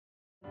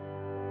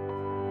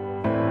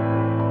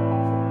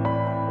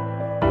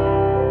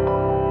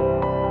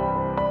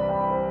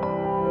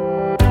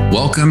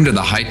Welcome to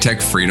the High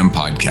Tech Freedom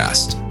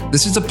Podcast.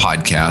 This is a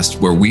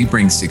podcast where we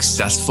bring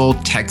successful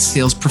tech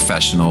sales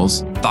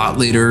professionals, thought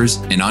leaders,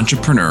 and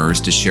entrepreneurs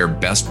to share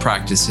best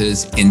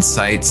practices,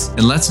 insights,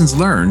 and lessons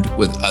learned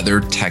with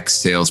other tech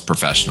sales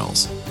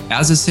professionals.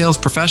 As a sales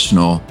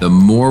professional, the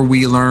more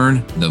we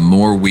learn, the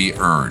more we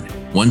earn.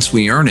 Once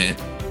we earn it,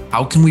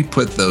 how can we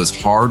put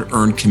those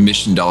hard-earned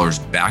commission dollars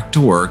back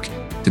to work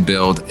to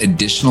build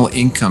additional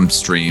income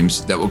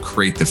streams that will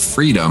create the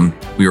freedom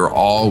we are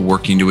all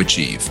working to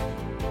achieve?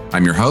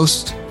 I'm your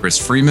host, Chris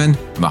Freeman.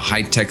 I'm a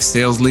high-tech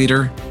sales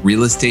leader,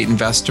 real estate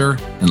investor,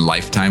 and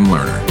lifetime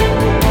learner.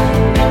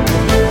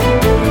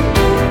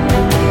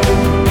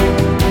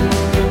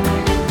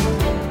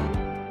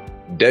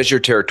 Does your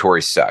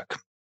territory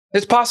suck?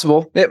 It's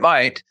possible. It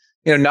might.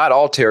 Not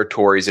all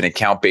territories and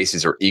account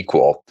bases are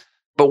equal.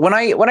 But when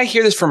I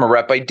hear this from a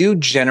rep, I do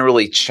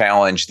generally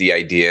challenge the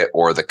idea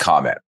or the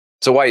comment.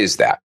 So why is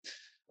that?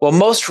 Well,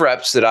 most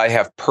reps that I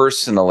have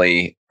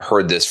personally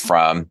heard this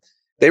from,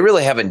 they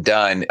really haven't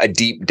done a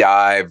deep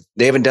dive.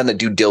 They haven't done the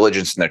due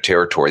diligence in their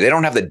territory. They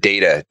don't have the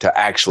data to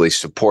actually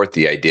support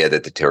the idea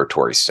that the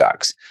territory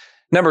sucks.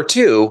 Number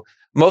two,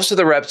 most of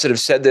the reps that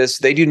have said this,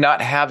 they do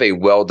not have a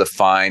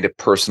well-defined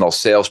personal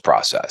sales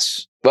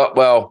process. But,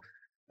 well,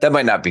 that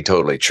might not be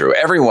totally true.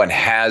 Everyone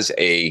has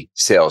a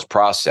sales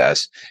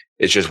process.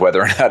 It's just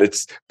whether or not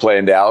it's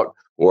planned out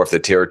or if the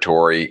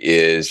territory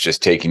is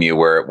just taking you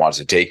where it wants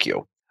to take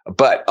you.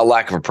 But a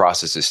lack of a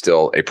process is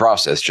still a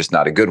process, just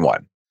not a good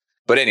one.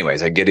 But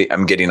anyways,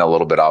 I'm getting a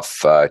little bit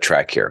off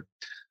track here.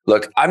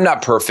 Look, I'm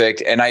not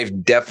perfect, and I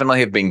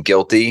definitely have been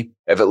guilty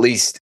of at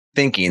least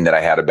thinking that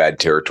I had a bad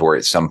territory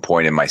at some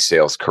point in my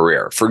sales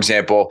career. For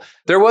example,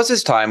 there was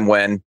this time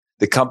when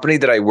the company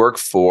that I worked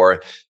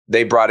for,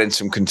 they brought in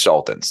some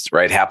consultants,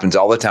 right? Happens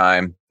all the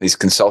time. These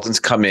consultants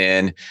come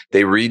in,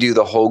 they redo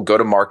the whole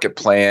go-to-market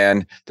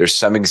plan. There's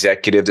some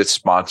executive that's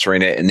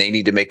sponsoring it, and they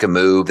need to make a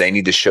move. They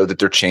need to show that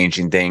they're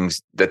changing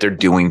things, that they're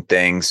doing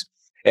things.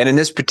 And in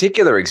this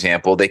particular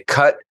example,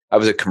 I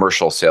was a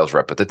commercial sales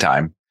rep at the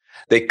time.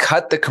 They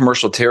cut the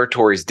commercial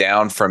territories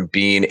down from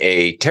being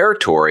a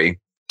territory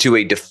to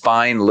a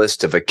defined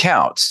list of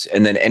accounts.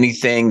 And then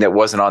anything that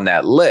wasn't on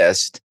that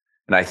list,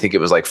 and I think it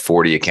was like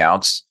 40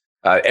 accounts,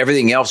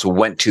 everything else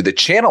went to the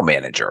channel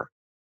manager.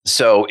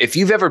 So if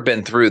you've ever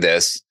been through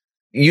this,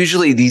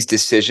 usually these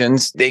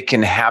decisions, they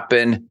can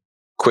happen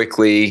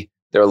quickly.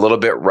 They're a little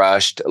bit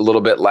rushed, a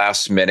little bit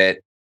last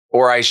minute.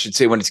 Or I should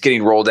say when it's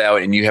getting rolled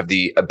out and you have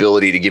the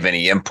ability to give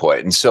any input.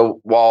 And so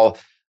while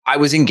I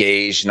was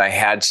engaged and I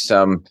had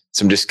some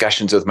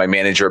discussions with my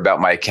manager about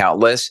my account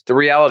list, the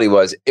reality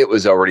was it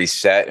was already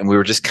set and we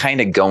were just kind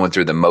of going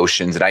through the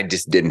motions and I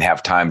just didn't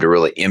have time to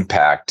really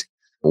impact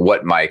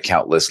what my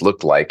account list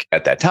looked like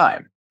at that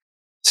time.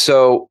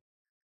 So,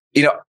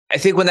 I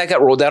think when that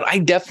got rolled out, I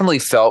definitely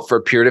felt for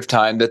a period of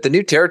time that the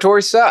new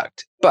territory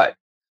sucked. But,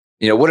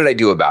 what did I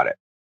do about it?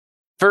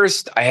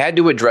 First, I had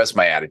to address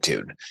my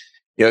attitude.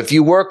 If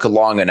you work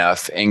long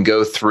enough and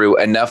go through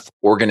enough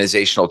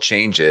organizational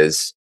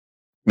changes,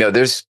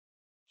 there's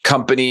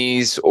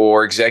companies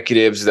or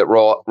executives that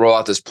roll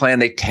out this plan,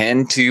 they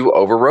tend to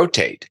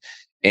over-rotate.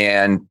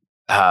 And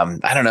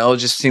I don't know, it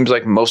just seems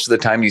like most of the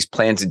time these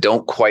plans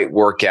don't quite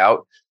work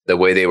out the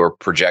way they were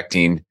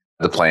projecting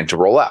the plan to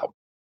roll out.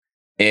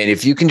 And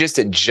if you can just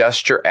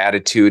adjust your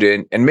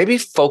attitude and maybe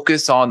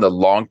focus on the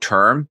long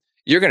term,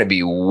 you're going to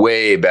be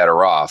way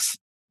better off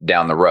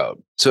down the road.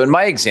 So in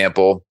my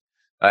example,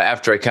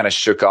 after I kind of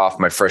shook off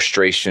my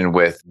frustration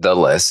with the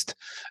list,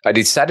 I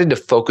decided to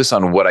focus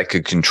on what I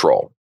could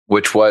control,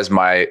 which was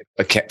my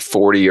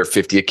 40 or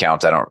 50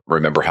 accounts. I don't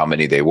remember how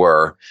many they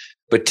were,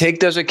 but take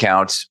those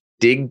accounts,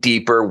 dig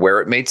deeper where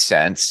it made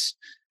sense.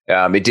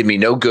 It did me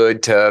no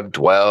good to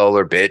dwell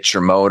or bitch or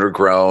moan or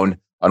groan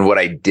on what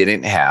I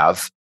didn't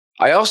have.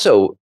 I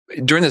also,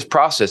 during this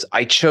process,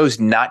 I chose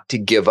not to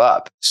give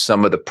up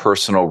some of the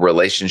personal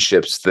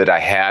relationships that I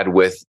had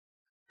with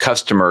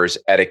customers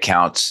at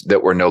accounts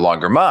that were no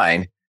longer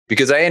mine,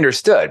 because I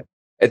understood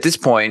at this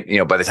point,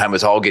 by the time it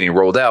was all getting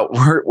rolled out,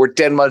 we're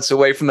 10 months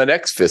away from the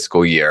next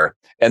fiscal year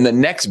and the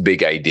next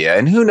big idea,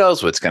 and who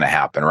knows what's going to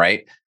happen,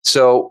 right?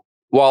 So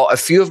while a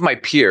few of my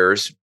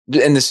peers,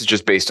 and this is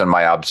just based on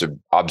my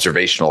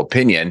observational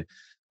opinion,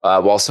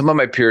 while some of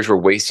my peers were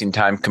wasting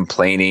time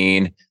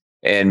complaining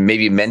and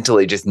maybe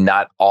mentally just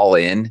not all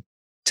in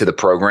to the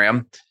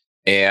program,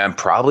 and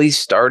probably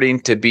starting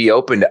to be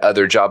open to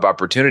other job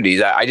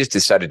opportunities, I just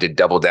decided to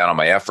double down on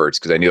my efforts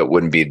because I knew it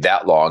wouldn't be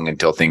that long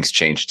until things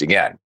changed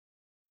again.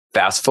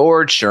 Fast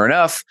forward, sure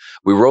enough,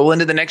 we roll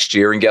into the next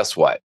year, and guess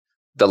what?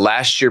 The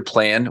last year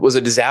plan was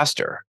a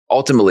disaster,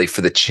 ultimately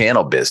for the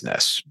channel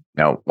business.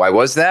 Now, why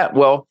was that?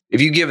 Well, if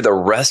you give the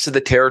rest of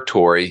the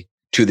territory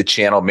to the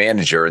channel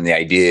manager, and the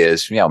idea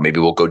is, maybe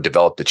we'll go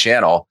develop the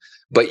channel,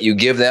 but you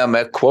give them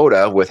a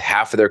quota with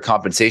half of their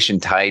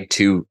compensation tied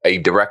to a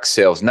direct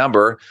sales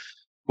number.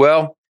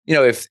 Well,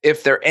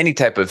 if they're any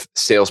type of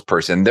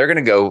salesperson, they're going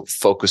to go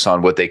focus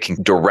on what they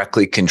can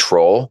directly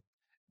control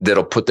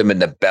that'll put them in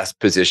the best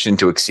position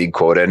to exceed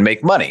quota and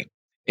make money.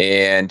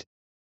 And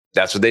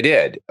that's what they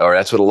did, or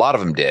that's what a lot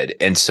of them did.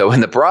 And so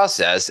in the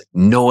process,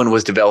 no one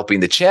was developing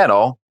the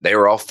channel. They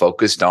were all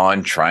focused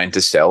on trying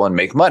to sell and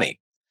make money.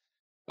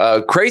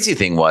 Crazy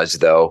thing was,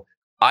 though,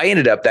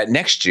 that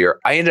next year,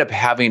 I ended up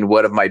having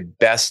one of my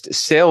best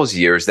sales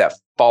years that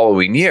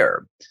following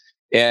year.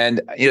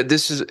 And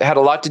had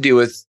a lot to do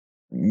with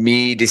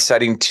me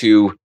deciding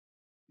to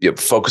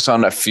focus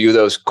on a few of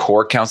those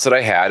core accounts that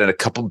I had, and a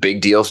couple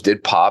big deals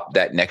did pop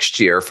that next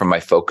year from my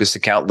focus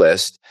account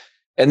list.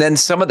 And then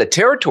some of the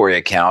territory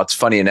accounts,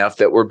 funny enough,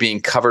 that were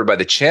being covered by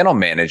the channel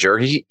manager,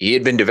 he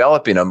had been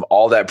developing them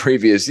all that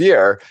previous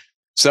year.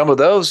 Some of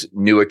those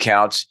new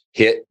accounts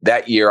hit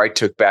that year I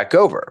took back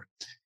over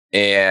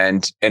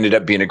and ended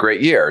up being a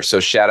great year. So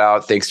shout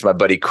out, thanks to my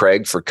buddy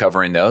Craig for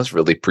covering those.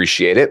 Really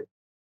appreciate it.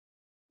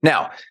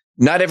 Now,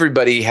 not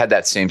everybody had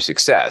that same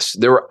success.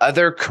 There were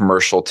other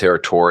commercial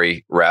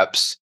territory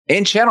reps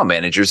and channel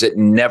managers that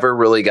never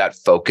really got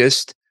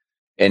focused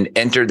and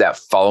entered that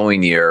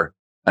following year,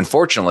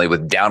 unfortunately,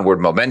 with downward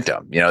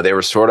momentum. They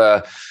were sort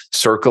of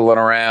circling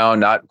around,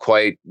 not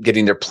quite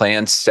getting their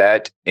plans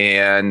set.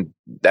 And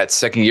that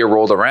second year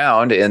rolled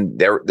around and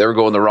they were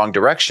going the wrong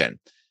direction.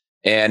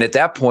 And at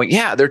that point,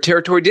 their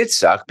territory did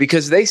suck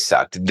because they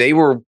sucked. They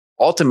were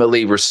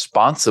ultimately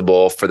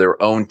responsible for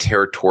their own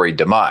territory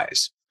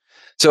demise.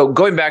 So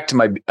going back to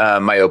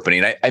my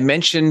opening, I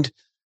mentioned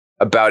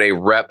about a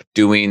rep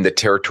doing the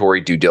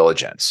territory due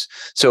diligence.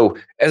 So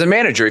as a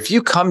manager, if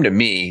you come to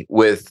me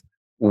with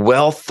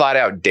well thought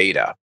out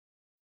data,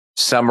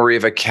 summary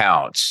of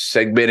accounts,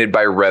 segmented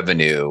by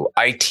revenue,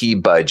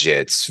 IT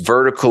budgets,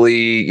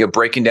 vertically,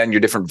 breaking down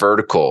your different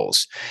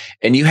verticals,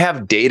 and you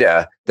have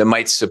data that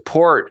might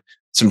support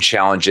some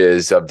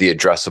challenges of the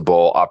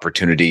addressable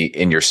opportunity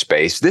in your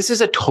space, this is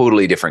a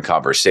totally different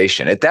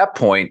conversation. At that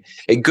point,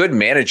 a good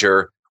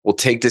manager will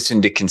take this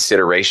into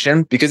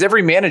consideration because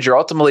every manager,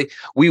 ultimately,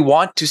 we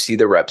want to see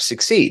the rep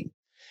succeed.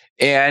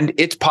 And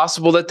it's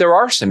possible that there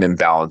are some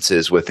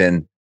imbalances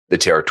within the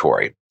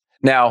territory.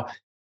 Now,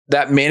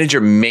 that manager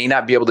may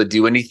not be able to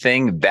do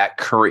anything that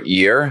current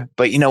year,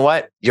 but you know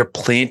what? You're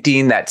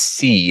planting that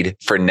seed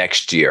for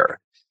next year.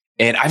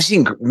 And I've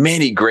seen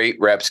many great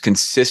reps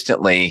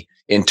consistently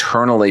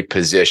internally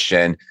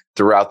position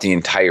throughout the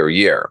entire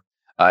year.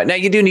 Now,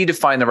 you do need to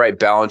find the right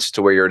balance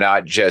to where you're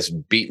not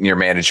just beating your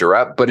manager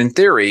up. But in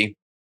theory,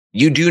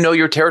 you do know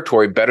your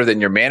territory better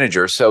than your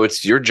manager. So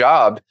it's your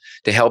job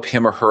to help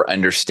him or her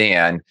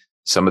understand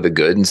some of the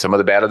good and some of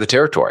the bad of the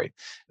territory.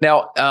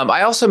 Now,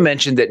 I also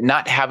mentioned that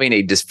not having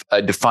a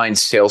defined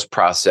sales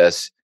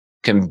process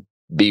can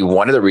be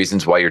one of the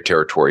reasons why your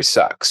territory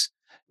sucks.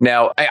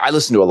 Now, I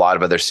listen to a lot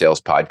of other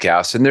sales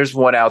podcasts, and there's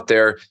one out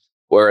there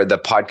where the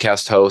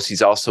podcast host,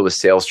 he's also a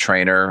sales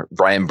trainer,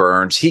 Brian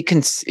Burns. He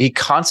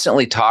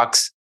constantly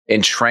talks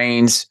and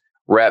trains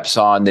reps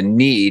on the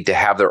need to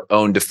have their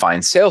own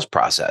defined sales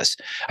process.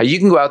 You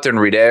can go out there and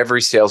read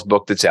every sales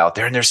book that's out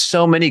there, and there's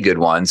so many good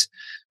ones,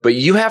 but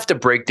you have to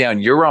break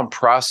down your own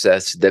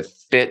process that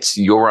fits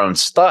your own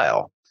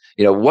style.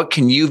 What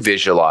can you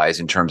visualize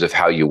in terms of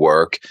how you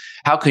work?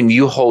 How can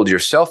you hold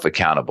yourself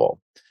accountable?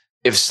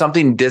 If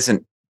something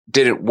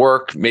didn't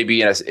work,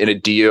 maybe in a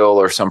deal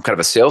or some kind of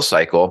a sales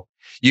cycle,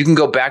 you can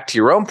go back to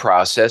your own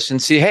process and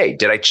see, hey,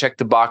 did I check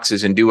the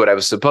boxes and do what I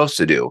was supposed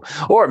to do?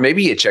 Or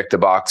maybe you checked the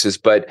boxes,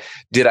 but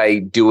did I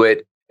do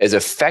it as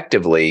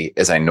effectively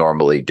as I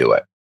normally do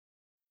it?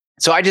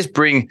 So I just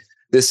bring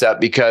this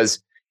up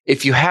because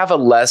if you have a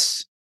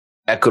less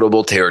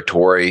equitable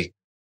territory,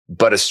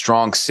 but a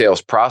strong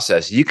sales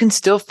process, you can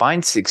still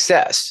find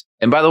success.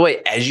 And by the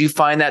way, as you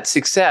find that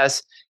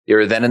success,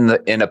 you're then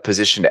in a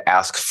position to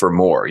ask for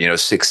more.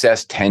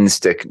 Success tends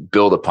to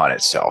build upon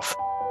itself.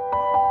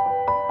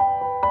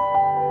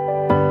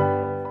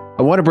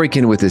 I want to break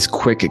in with this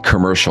quick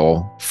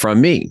commercial from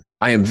me.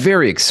 I am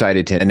very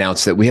excited to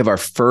announce that we have our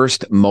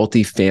first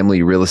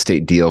multifamily real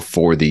estate deal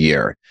for the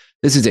year.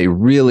 This is a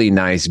really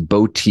nice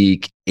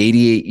boutique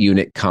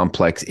 88-unit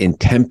complex in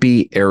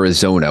Tempe,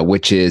 Arizona,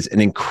 which is an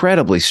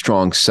incredibly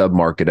strong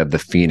submarket of the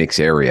Phoenix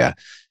area.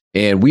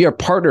 And we are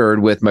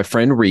partnered with my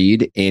friend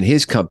Reed and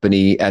his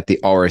company at the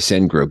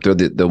RSN Group. They're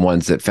the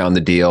ones that found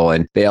the deal,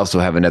 and they also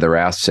have another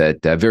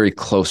asset very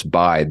close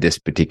by this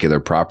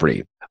particular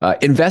property.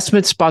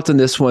 Investment spots on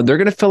this one, they're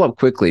going to fill up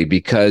quickly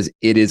because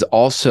it is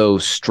also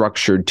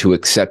structured to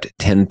accept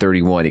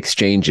 1031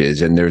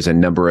 exchanges. And there's a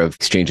number of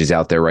exchanges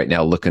out there right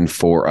now looking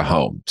for a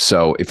home.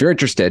 So if you're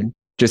interested,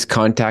 just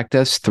contact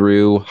us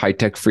through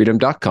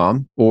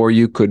hightechfreedom.com, or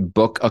you could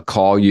book a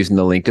call using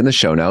the link in the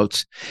show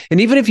notes. And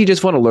even if you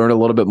just want to learn a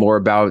little bit more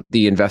about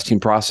the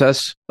investing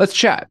process, let's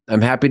chat.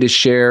 I'm happy to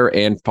share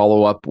and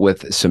follow up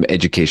with some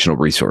educational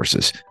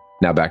resources.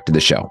 Now back to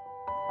the show.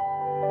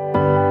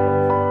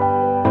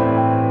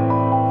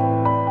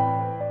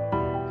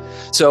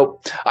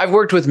 So I've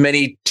worked with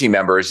many team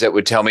members that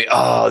would tell me,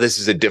 oh, this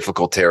is a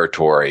difficult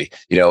territory,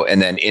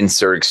 and then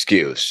insert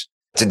excuse.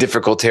 It's a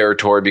difficult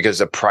territory because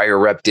the prior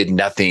rep did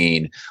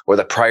nothing, or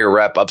the prior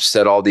rep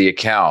upset all the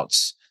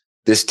accounts.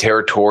 This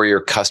territory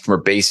or customer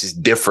base is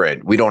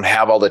different. We don't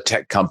have all the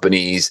tech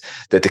companies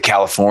that the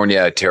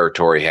California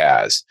territory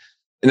has.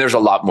 And there's a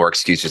lot more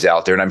excuses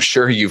out there, and I'm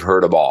sure you've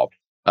heard them all.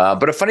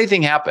 But a funny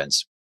thing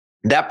happens.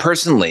 That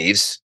person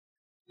leaves,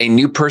 a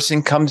new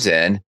person comes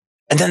in,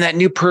 and then that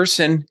new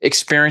person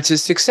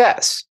experiences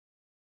success.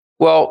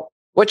 Well,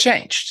 what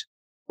changed?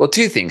 Well,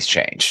 two things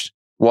changed.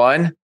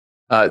 One,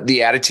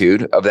 the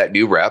attitude of that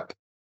new rep,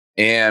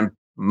 and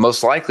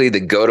most likely the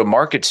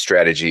go-to-market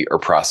strategy or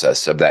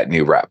process of that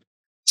new rep.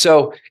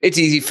 So it's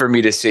easy for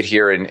me to sit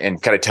here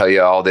and kind of tell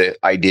you all the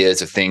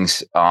ideas of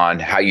things on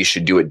how you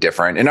should do it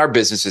different. And our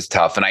business is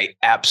tough. And I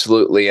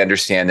absolutely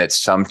understand that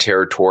some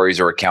territories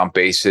or account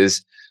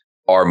bases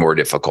are more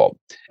difficult.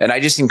 And I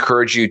just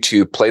encourage you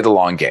to play the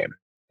long game.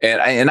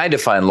 And I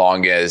define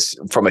long as,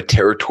 from a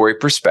territory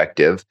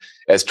perspective,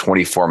 as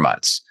 24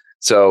 months.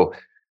 So,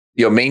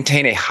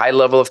 maintain a high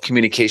level of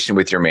communication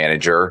with your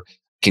manager,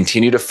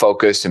 continue to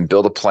focus and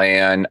build a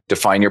plan,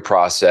 define your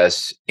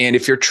process. And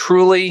if you're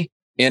truly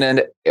in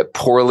a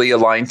poorly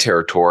aligned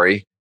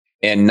territory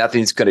and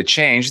nothing's going to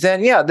change,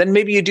 then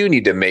maybe you do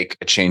need to make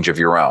a change of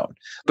your own.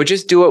 But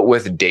just do it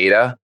with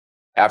data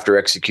after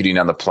executing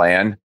on the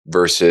plan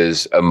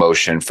versus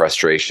emotion,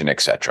 frustration,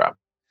 etc.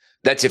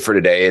 That's it for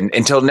today. And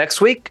until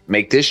next week,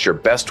 make this your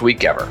best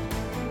week ever.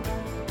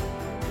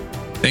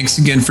 Thanks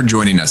again for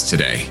joining us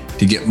today.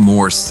 To get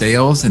more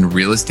sales and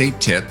real estate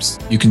tips,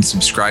 you can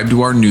subscribe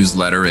to our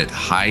newsletter at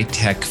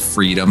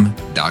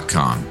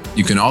hightechfreedom.com.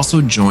 You can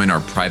also join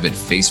our private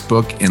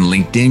Facebook and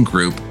LinkedIn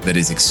group that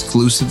is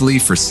exclusively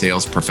for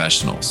sales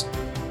professionals.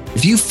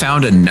 If you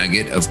found a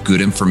nugget of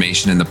good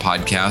information in the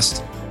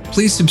podcast,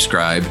 please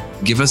subscribe,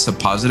 give us a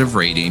positive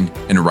rating,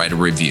 and write a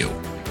review.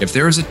 If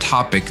there is a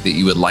topic that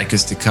you would like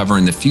us to cover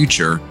in the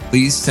future,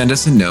 please send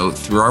us a note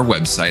through our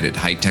website at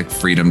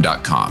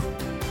hightechfreedom.com.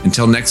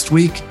 Until next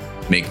week,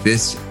 make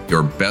this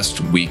your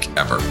best week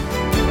ever.